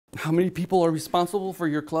How many people are responsible for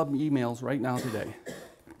your club emails right now today?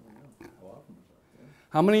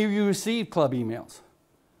 How many of you receive club emails?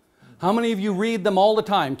 How many of you read them all the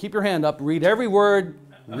time? Keep your hand up. Read every word.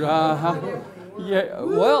 Yeah,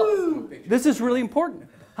 well, this is really important.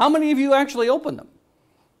 How many of you actually open them?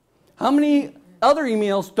 How many other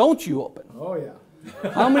emails don't you open? Oh, yeah.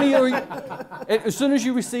 How many are you, as soon as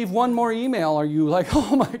you receive one more email, are you like,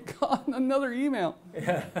 oh my God, another email?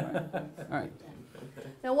 Yeah. All right.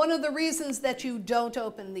 Now, one of the reasons that you don't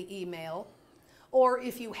open the email, or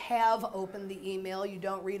if you have opened the email, you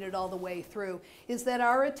don't read it all the way through, is that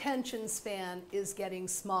our attention span is getting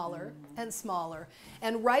smaller and smaller.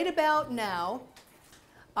 And right about now,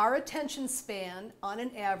 our attention span, on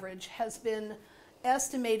an average, has been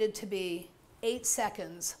estimated to be 8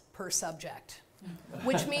 seconds per subject,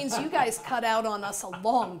 which means you guys cut out on us a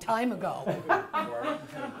long time ago.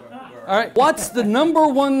 All right, what's the number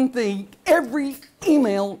one thing every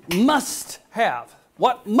email must have?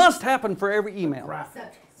 What must happen for every email?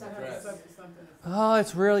 Oh,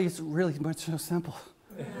 it's really much so simple.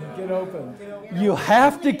 Get open. You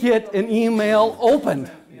have to get an email opened.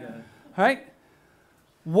 All right?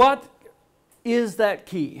 What is that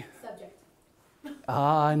key? Subject.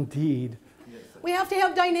 Ah, indeed. We have to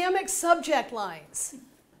have dynamic subject lines.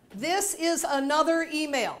 This is another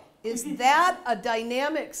email. Is that a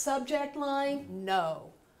dynamic subject line?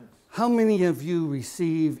 No. How many of you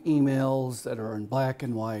receive emails that are in black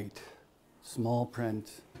and white, small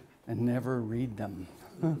print, and never read them?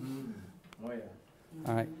 Oh, yeah.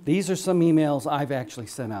 All right, these are some emails I've actually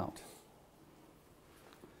sent out.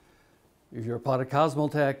 If you're a part of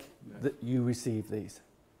Cosmotech, you receive these.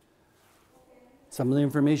 Some of the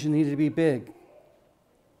information needed to be big.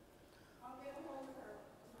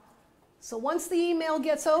 So once the email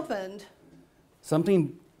gets opened,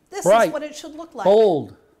 Something this bright, is what it should look like.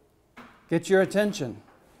 bold, get your attention.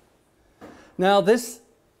 Now this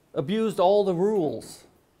abused all the rules,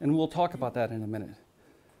 and we'll talk about that in a minute.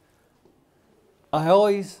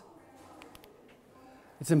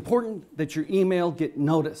 It's important that your email get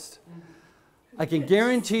noticed. I can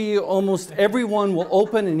guarantee you almost everyone will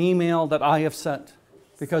open an email that I have sent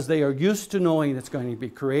because they are used to knowing it's going to be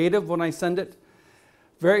creative when I send it.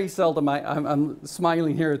 Very seldom, I'm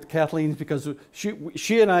smiling here at Kathleen because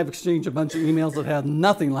she and I have exchanged a bunch of emails that have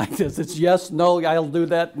nothing like this. It's yes, no, I'll do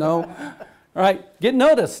that, no. All right, get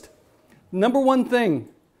noticed. Number one thing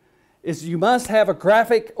is you must have a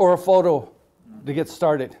graphic or a photo to get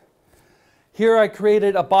started. Here I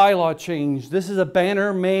created a bylaw change. This is a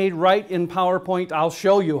banner made right in PowerPoint. I'll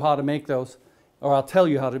show you how to make those, or I'll tell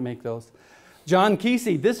you how to make those. John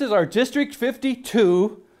Kesey, this is our District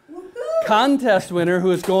 52 contest winner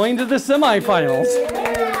who is going to the semifinals.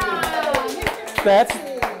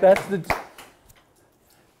 That's the,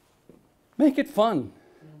 make it fun.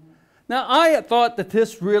 Now I thought that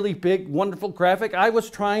this really big, wonderful graphic, I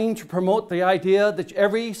was trying to promote the idea that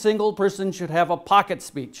every single person should have a pocket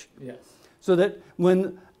speech. Yes. So that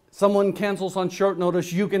when someone cancels on short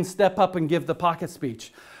notice, you can step up and give the pocket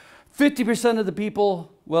speech. 50% of the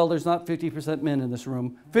people, well, there's not 50% men in this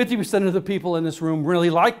room. 50% of the people in this room really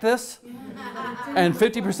like this, and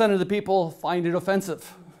 50% of the people find it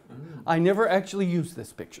offensive. I never actually use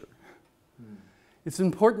this picture. It's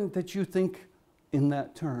important that you think in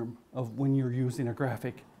that term of when you're using a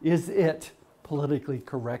graphic. Is it politically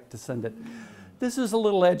correct to send it? This is a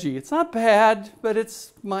little edgy. It's not bad, but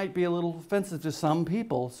it might be a little offensive to some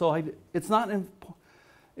people. So it's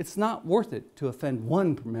not worth it to offend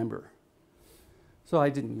one member. So I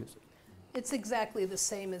didn't use it. It's exactly the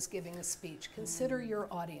same as giving a speech. Consider your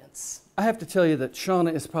audience. I have to tell you that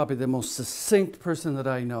Shawna is probably the most succinct person that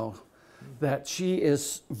I know. That she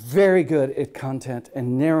is very good at content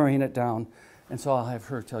and narrowing it down. And so I'll have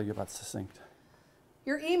her tell you about succinct.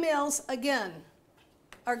 Your emails, again,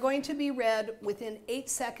 are going to be read within 8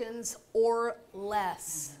 seconds or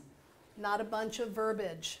less. Not a bunch of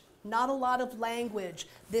verbiage, not a lot of language.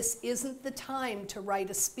 This isn't the time to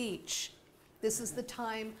write a speech. This is the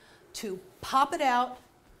time to pop it out,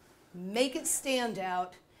 make it stand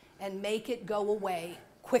out, and make it go away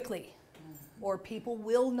quickly. Or people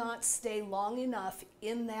will not stay long enough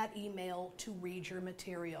in that email to read your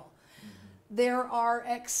material. There are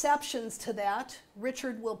exceptions to that.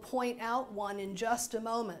 Richard will point out one in just a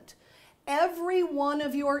moment. Every one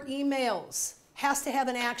of your emails has to have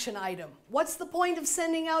an action item. What's the point of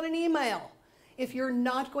sending out an email if you're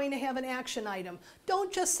not going to have an action item?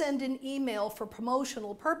 Don't just send an email for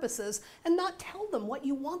promotional purposes and not tell them what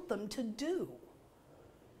you want them to do.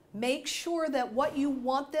 Make sure that what you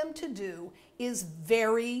want them to do is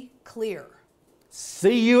very clear.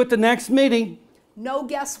 See you at the next meeting. No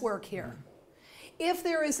guesswork here. If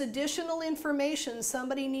there is additional information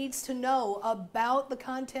somebody needs to know about the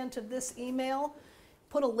content of this email,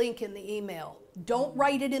 put a link in the email. Don't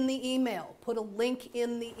write it in the email. Put a link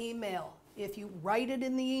in the email. If you write it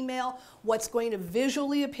in the email, what's going to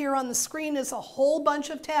visually appear on the screen is a whole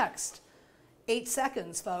bunch of text. 8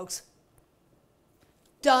 seconds, folks.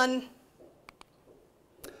 Done.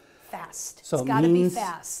 Fast. So It's got to be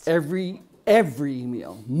fast. Every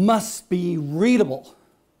email must be readable.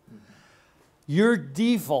 Your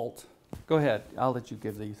default, go ahead, I'll let you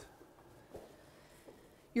give these.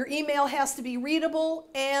 Your email has to be readable,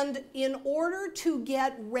 and in order to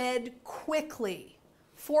get read quickly,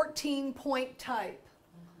 14-point type.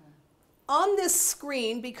 On this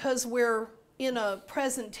screen, because we're in a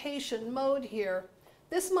presentation mode here,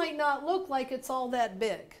 this might not look like it's all that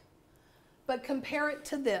big, but compare it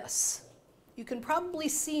to this. You can probably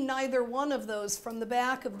see neither one of those from the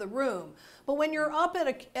back of the room, but when you're up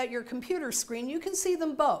at your computer screen, you can see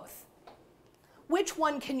them both. Which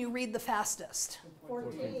one can you read the fastest?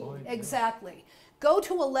 14. Exactly. Go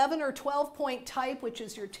to 11 or 12-point type, which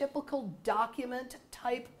is your typical document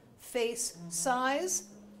typeface size.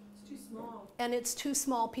 It's too small. And it's too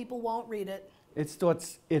small. People won't read it.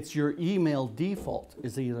 It's your email default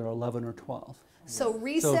is either 11 or 12. So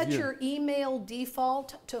reset if you- your email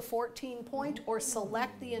default to 14-point, or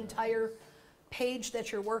select the entire page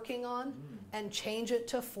that you're working on and change it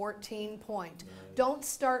to 14-point. Don't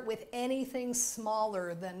start with anything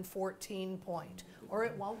smaller than 14-point, or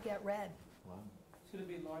it won't get read. Should it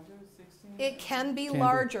be larger, 16? It can be Can be.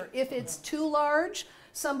 larger. If it's too large,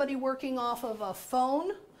 somebody working off of a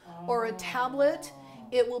phone or a tablet,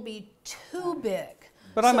 it will be too big.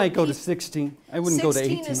 But I So might go to keep- 16. I wouldn't go to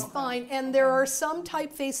 18. 16 is fine, and there are some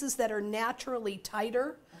typefaces that are naturally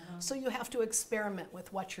tighter, so you have to experiment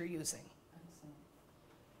with what you're using.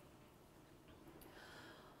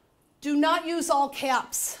 Do not use all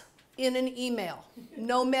caps in an email.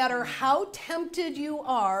 No matter how tempted you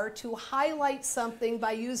are to highlight something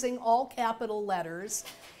by using all capital letters,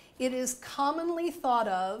 it is commonly thought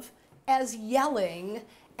of as yelling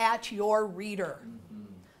at your reader.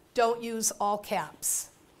 Don't use all caps.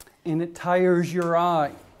 And it tires your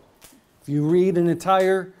eye. If you read an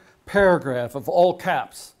entire paragraph of all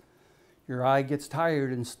caps, your eye gets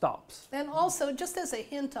tired and stops. And also, just as a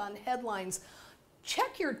hint on headlines,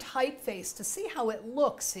 check your typeface to see how it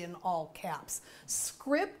looks in all caps.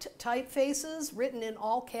 Script typefaces written in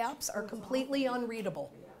all caps are completely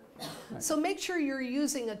unreadable. So make sure you're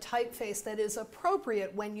using a typeface that is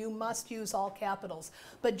appropriate when you must use all capitals.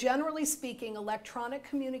 But generally speaking, electronic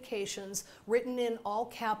communications written in all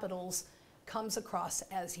capitals comes across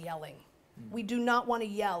as yelling. We do not want to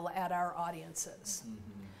yell at our audiences.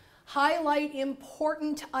 Highlight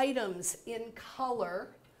important items in color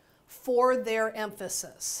for their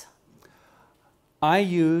emphasis. I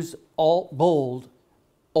use alt bold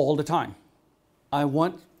all the time.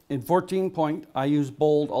 In 14-point, I use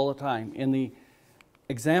bold all the time. In the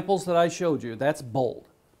examples that I showed you, that's bold.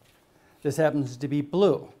 This happens to be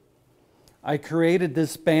blue. I created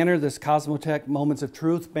this banner, this Cosmotech Moments of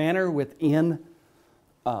Truth banner within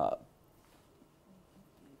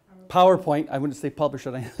PowerPoint. I wouldn't say publish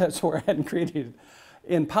it, that's where I hadn't created it.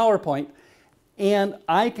 In PowerPoint. And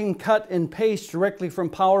I can cut and paste directly from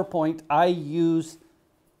PowerPoint. I use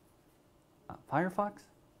Firefox?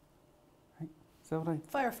 Right? Is that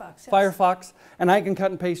what Firefox, yes. Firefox, and I can cut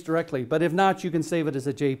and paste directly. But if not, you can save it as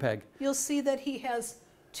a JPEG. You'll see that he has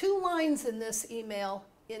 2 lines in this email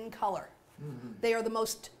in color. They are the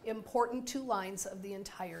most important 2 lines of the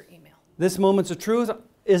entire email. This Moments of Truth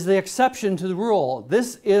is the exception to the rule.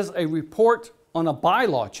 This is a report on a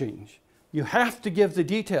bylaw change. You have to give the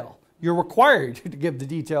detail. You're required to give the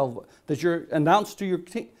detail that you're announced to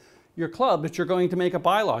your club that you're going to make a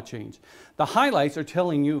bylaw change. The highlights are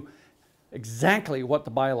telling you exactly what the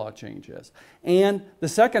bylaw change is. And the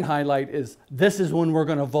second highlight is this is when we're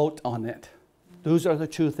going to vote on it. Those are the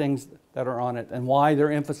 2 things that are on it and why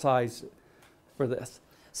they're emphasized for this.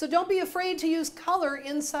 So don't be afraid to use color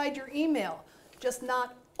inside your email, just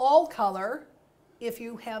not all color if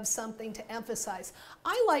you have something to emphasize.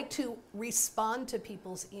 I like to respond to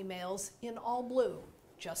people's emails in all blue,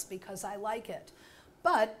 just because I like it.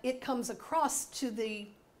 But it comes across to the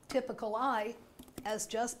typical eye as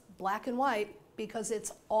just black and white because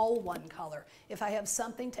it's all one color. If I have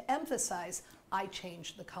something to emphasize, I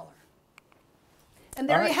change the color. And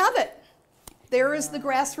there you have it. There is the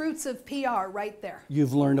grassroots of PR right there.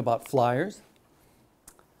 You've learned about flyers.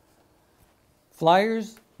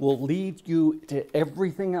 Flyers will lead you to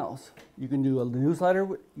everything else. You can do a newsletter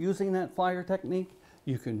using that flyer technique.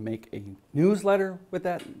 You can make a newsletter with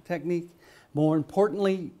that technique. More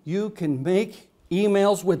importantly, you can make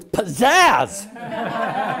emails with pizzazz.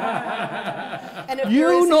 And if You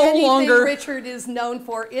there is no anything longer- Richard is known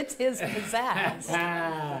for, it's his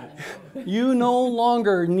pizzazz. You no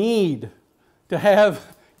longer need to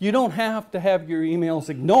have, you don't have to have your emails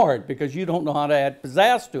ignored because you don't know how to add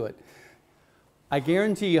pizzazz to it. I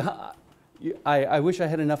guarantee you, I wish I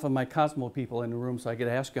had enough of my Cosmo people in the room so I could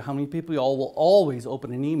ask you how many people y'all will always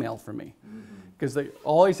open an email for me. Because they're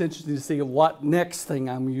always interested to see what next thing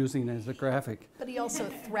I'm using as a graphic. But he also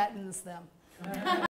threatens them.